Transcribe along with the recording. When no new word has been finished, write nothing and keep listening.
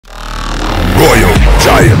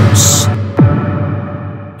Giants.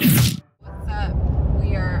 What's up?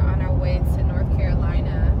 We are on our way to North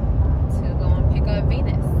Carolina to go and pick up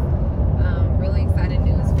Venus. Really exciting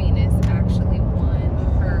news. Venus actually won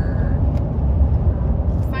her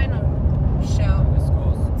final show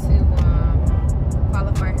to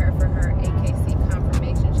qualify her for her AKC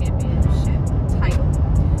Confirmation Championship title.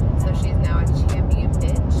 So she's now a champion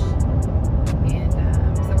bitch. And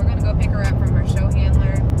so we're going to go pick her up from her show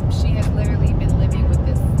handler. She has literally been living with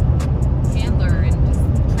this handler and just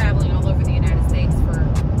traveling all over the United States for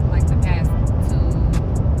like the past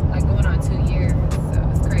going on 2 years. So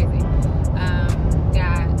it's crazy.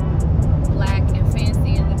 Got Black and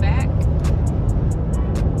Fancy in the back,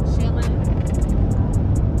 chilling.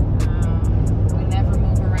 We never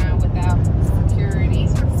move around without security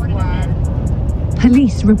squad.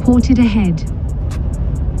 Police reported ahead. So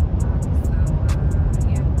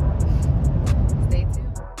yeah, stay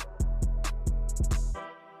tuned.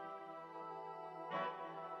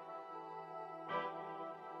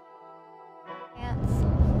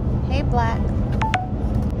 Hey, Black.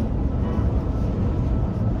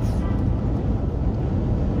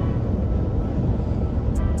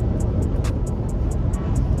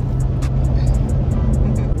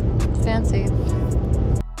 Fancy.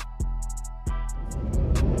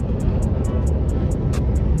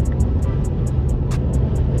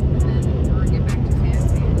 We'll get back to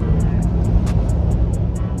Fancy.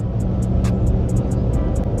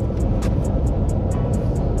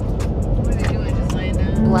 What are they doing? Just laying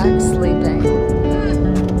down? Black sleeping.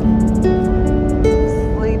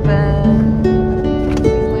 Sleeping.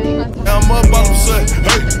 I'm more about the sun.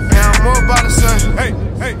 Hey, I'm more about the sun. Hey,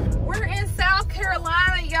 hey. We're in South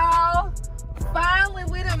Carolina, y'all. Finally,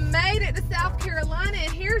 we done made it to South Carolina,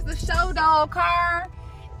 and here's the show dog car.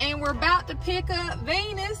 And we're about to pick up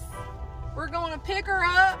Venus. We're gonna pick her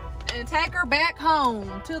up and take her back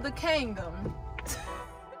home to the kingdom.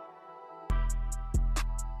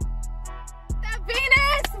 That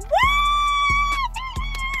Venus! Woo!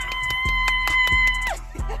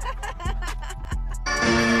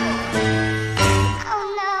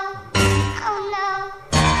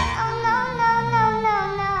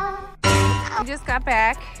 We just got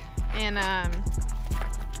back, and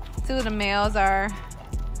two of the males are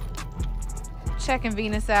checking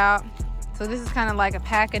Venus out. So this is kind of like a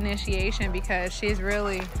pack initiation because she's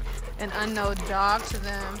really an unknown dog to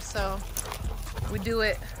them. So we do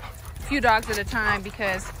it a few dogs at a time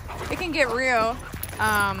because it can get real.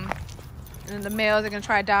 And the males are gonna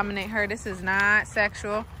try to dominate her. This is not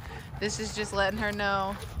sexual. This is just letting her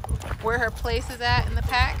know where her place is at in the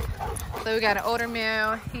pack. So we got an older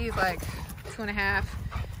male, he's like 2.5,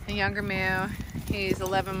 and younger male, he's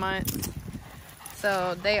 11 months.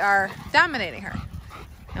 So they are dominating her.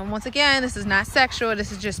 And once again, this is not sexual,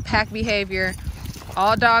 this is just pack behavior.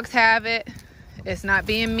 All dogs have it. It's not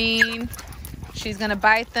being mean. She's gonna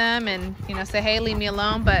bite them and, you know, say, hey, leave me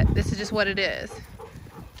alone, but this is just what it is.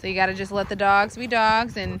 So you gotta just let the dogs be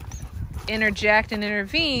dogs and interject and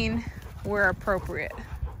intervene where appropriate.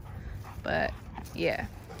 But yeah,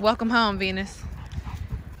 welcome home, Venus.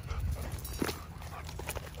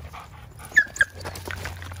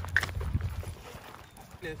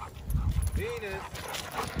 Venus.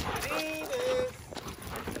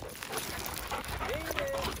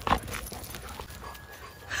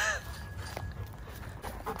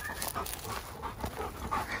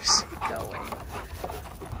 Where's she going?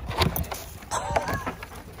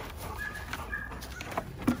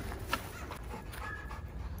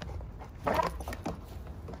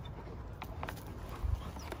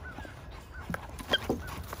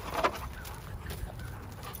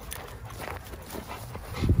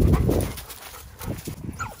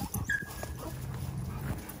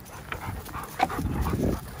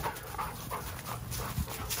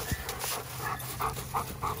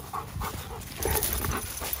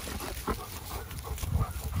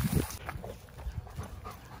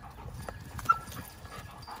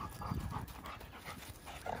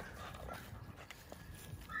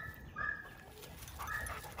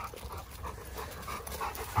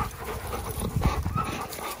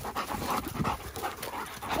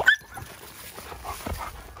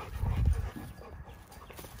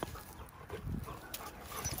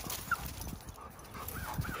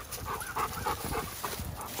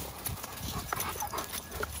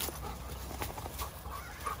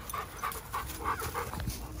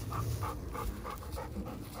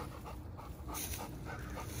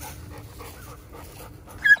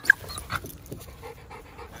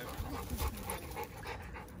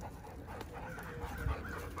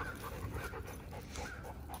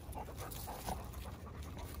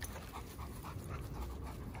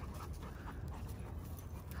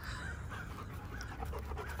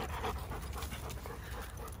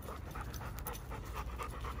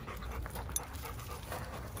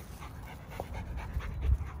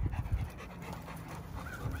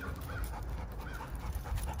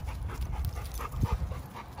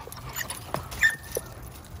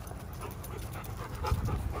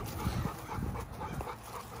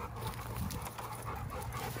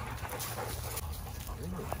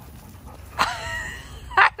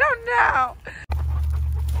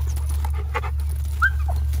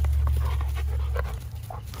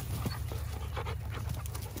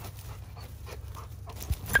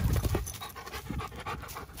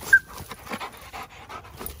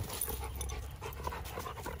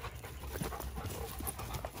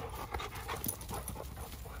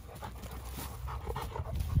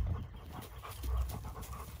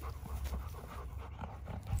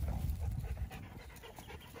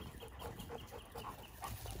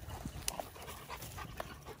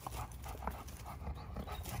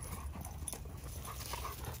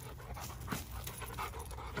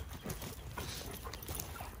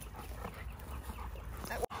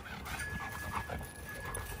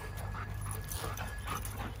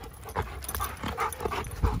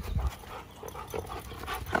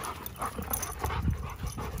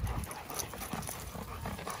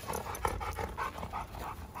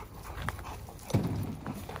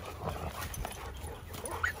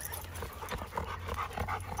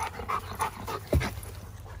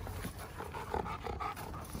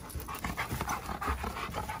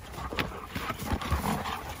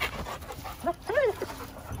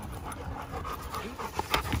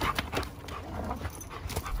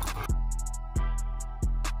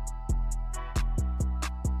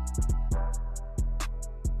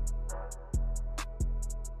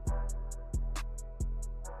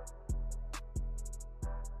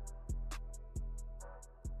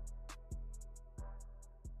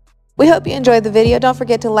 We hope you enjoyed the video. Don't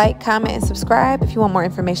forget to like, comment, and subscribe. If you want more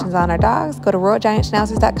information on our dogs, go to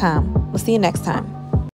RoyalGiantSchnauzers.com. We'll see you next time.